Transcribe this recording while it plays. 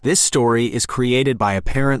This story is created by a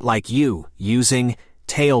parent like you using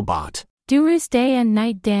Talebot. Duru's Day and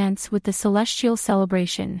Night Dance with the Celestial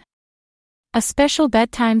Celebration. A special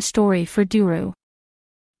bedtime story for Duru.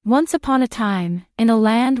 Once upon a time, in a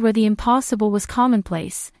land where the impossible was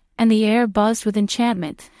commonplace, and the air buzzed with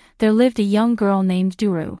enchantment, there lived a young girl named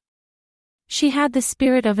Duru. She had the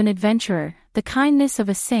spirit of an adventurer, the kindness of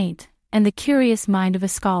a saint, and the curious mind of a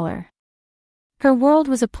scholar. Her world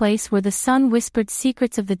was a place where the sun whispered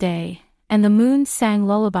secrets of the day, and the moon sang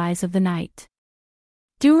lullabies of the night.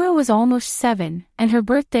 Duru was almost 7, and her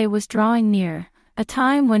birthday was drawing near, a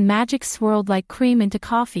time when magic swirled like cream into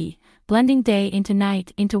coffee, blending day into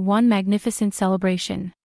night into one magnificent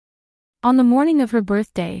celebration. On the morning of her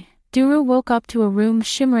birthday, Duru woke up to a room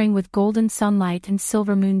shimmering with golden sunlight and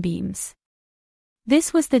silver moonbeams.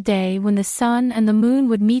 This was the day when the sun and the moon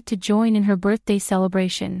would meet to join in her birthday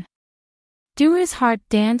celebration. Duru's heart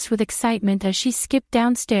danced with excitement as she skipped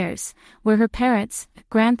downstairs, where her parents,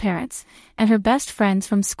 grandparents, and her best friends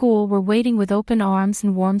from school were waiting with open arms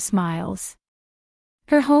and warm smiles.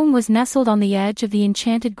 Her home was nestled on the edge of the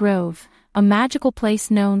enchanted grove, a magical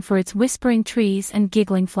place known for its whispering trees and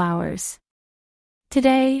giggling flowers.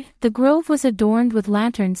 Today, the grove was adorned with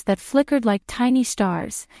lanterns that flickered like tiny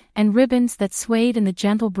stars, and ribbons that swayed in the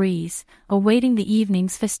gentle breeze, awaiting the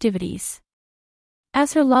evening's festivities.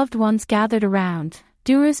 As her loved ones gathered around,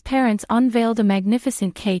 Duru's parents unveiled a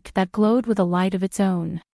magnificent cake that glowed with a light of its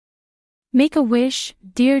own. "Make a wish,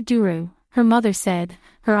 dear Duru," her mother said,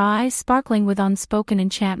 her eyes sparkling with unspoken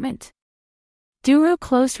enchantment. Duru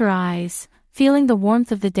closed her eyes, feeling the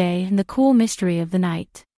warmth of the day and the cool mystery of the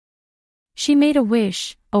night. She made a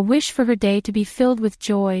wish for her day to be filled with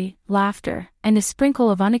joy, laughter, and a sprinkle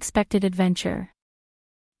of unexpected adventure.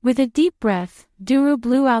 With a deep breath, Duru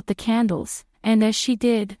blew out the candles, and as she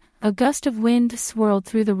did, a gust of wind swirled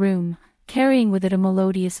through the room, carrying with it a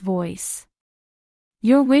melodious voice.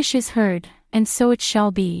 "Your wish is heard, and so it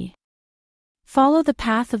shall be. Follow the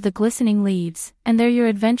path of the glistening leaves, and there your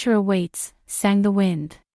adventure awaits," sang the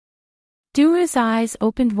wind. Duru's eyes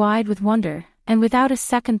opened wide with wonder, and without a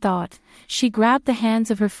second thought, she grabbed the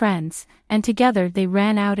hands of her friends, and together they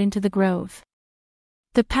ran out into the grove.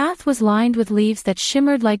 The path was lined with leaves that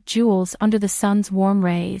shimmered like jewels under the sun's warm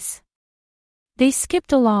rays. They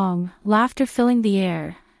skipped along, laughter filling the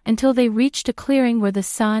air, until they reached a clearing where the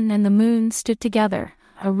sun and the moon stood together,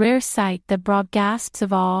 a rare sight that brought gasps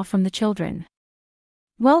of awe from the children.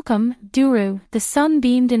 "Welcome, Duru," the sun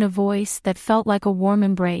beamed in a voice that felt like a warm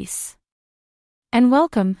embrace. "And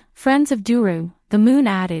welcome, friends of Duru," the moon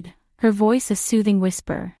added, her voice a soothing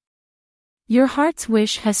whisper. "Your heart's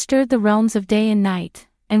wish has stirred the realms of day and night,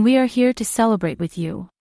 and we are here to celebrate with you.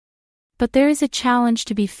 But there is a challenge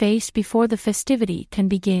to be faced before the festivity can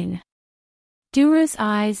begin." Duru's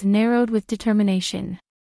eyes narrowed with determination.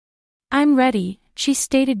 "I'm ready," she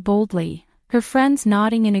stated boldly, her friends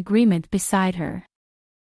nodding in agreement beside her.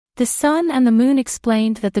 The sun and the moon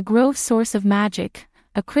explained that the grove's source of magic,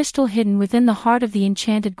 a crystal hidden within the heart of the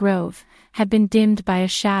enchanted grove, had been dimmed by a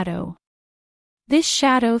shadow. This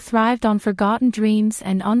shadow thrived on forgotten dreams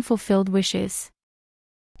and unfulfilled wishes.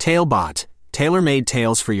 Talebot, tailor-made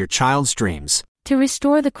tales for your child's dreams. To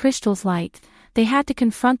restore the crystal's light, they had to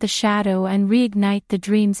confront the shadow and reignite the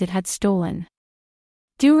dreams it had stolen.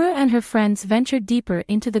 Duru and her friends ventured deeper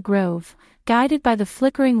into the grove, guided by the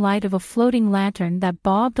flickering light of a floating lantern that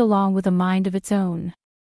bobbed along with a mind of its own.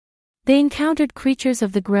 They encountered creatures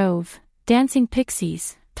of the grove, dancing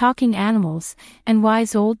pixies, talking animals, and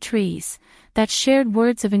wise old trees, that shared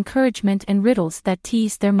words of encouragement and riddles that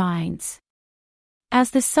teased their minds.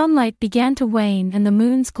 As the sunlight began to wane and the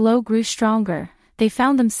moon's glow grew stronger, they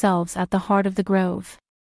found themselves at the heart of the grove.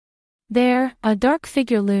 There, a dark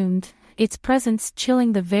figure loomed, its presence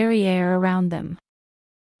chilling the very air around them.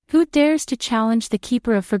 "Who dares to challenge the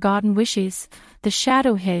keeper of forgotten wishes?" the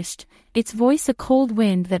shadow hissed, its voice a cold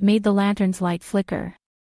wind that made the lantern's light flicker.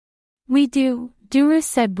 "We do," Duru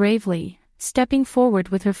said bravely, stepping forward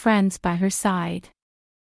with her friends by her side.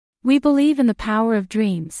 "We believe in the power of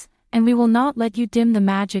dreams, and we will not let you dim the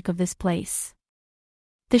magic of this place."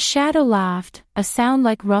 The shadow laughed, a sound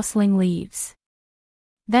like rustling leaves.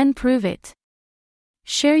 "Then prove it.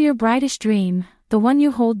 Share your brightest dream, the one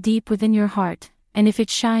you hold deep within your heart, and if it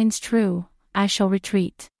shines true, I shall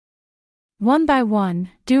retreat." One by one,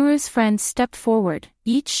 Duru's friends stepped forward,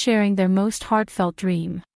 each sharing their most heartfelt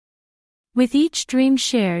dream. With each dream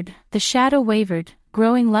shared, the shadow wavered,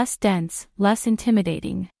 growing less dense, less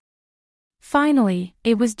intimidating. Finally,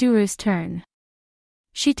 it was Duru's turn.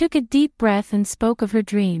 She took a deep breath and spoke of her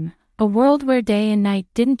dream, a world where day and night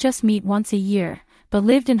didn't just meet once a year, but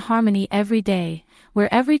lived in harmony every day,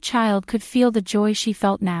 where every child could feel the joy she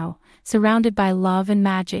felt now, surrounded by love and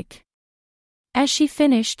magic. As she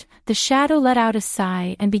finished, the shadow let out a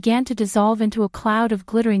sigh and began to dissolve into a cloud of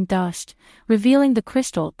glittering dust, revealing the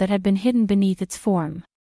crystal that had been hidden beneath its form.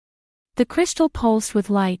 The crystal pulsed with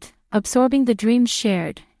light, absorbing the dreams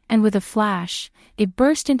shared, and with a flash, it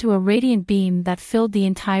burst into a radiant beam that filled the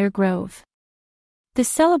entire grove. The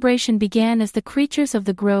celebration began as the creatures of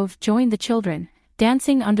the grove joined the children,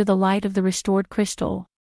 dancing under the light of the restored crystal.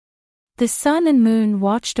 The sun and moon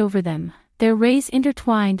watched over them, their rays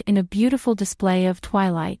intertwined in a beautiful display of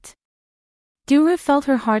twilight. Duru felt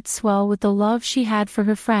her heart swell with the love she had for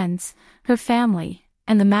her friends, her family,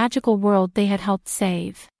 and the magical world they had helped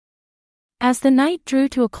save. As the night drew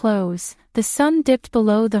to a close, the sun dipped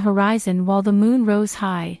below the horizon while the moon rose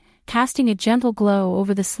high, casting a gentle glow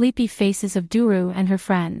over the sleepy faces of Duru and her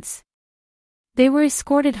friends. They were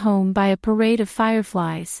escorted home by a parade of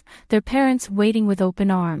fireflies, their parents waiting with open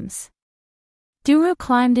arms. Duru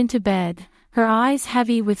climbed into bed, her eyes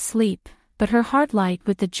heavy with sleep, but her heart light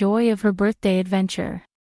with the joy of her birthday adventure.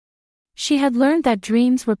 She had learned that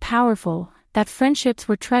dreams were powerful, that friendships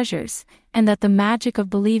were treasures, and that the magic of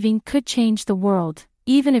believing could change the world,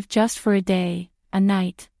 even if just for a day, a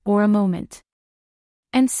night, or a moment.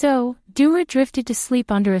 And so, Duru drifted to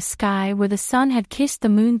sleep under a sky where the sun had kissed the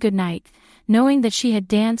moon goodnight, knowing that she had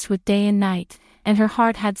danced with day and night, and her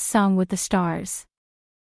heart had sung with the stars.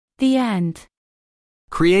 The end.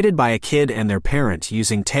 Created by a kid and their parent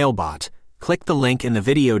using Talebot, click the link in the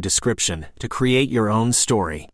video description to create your own story.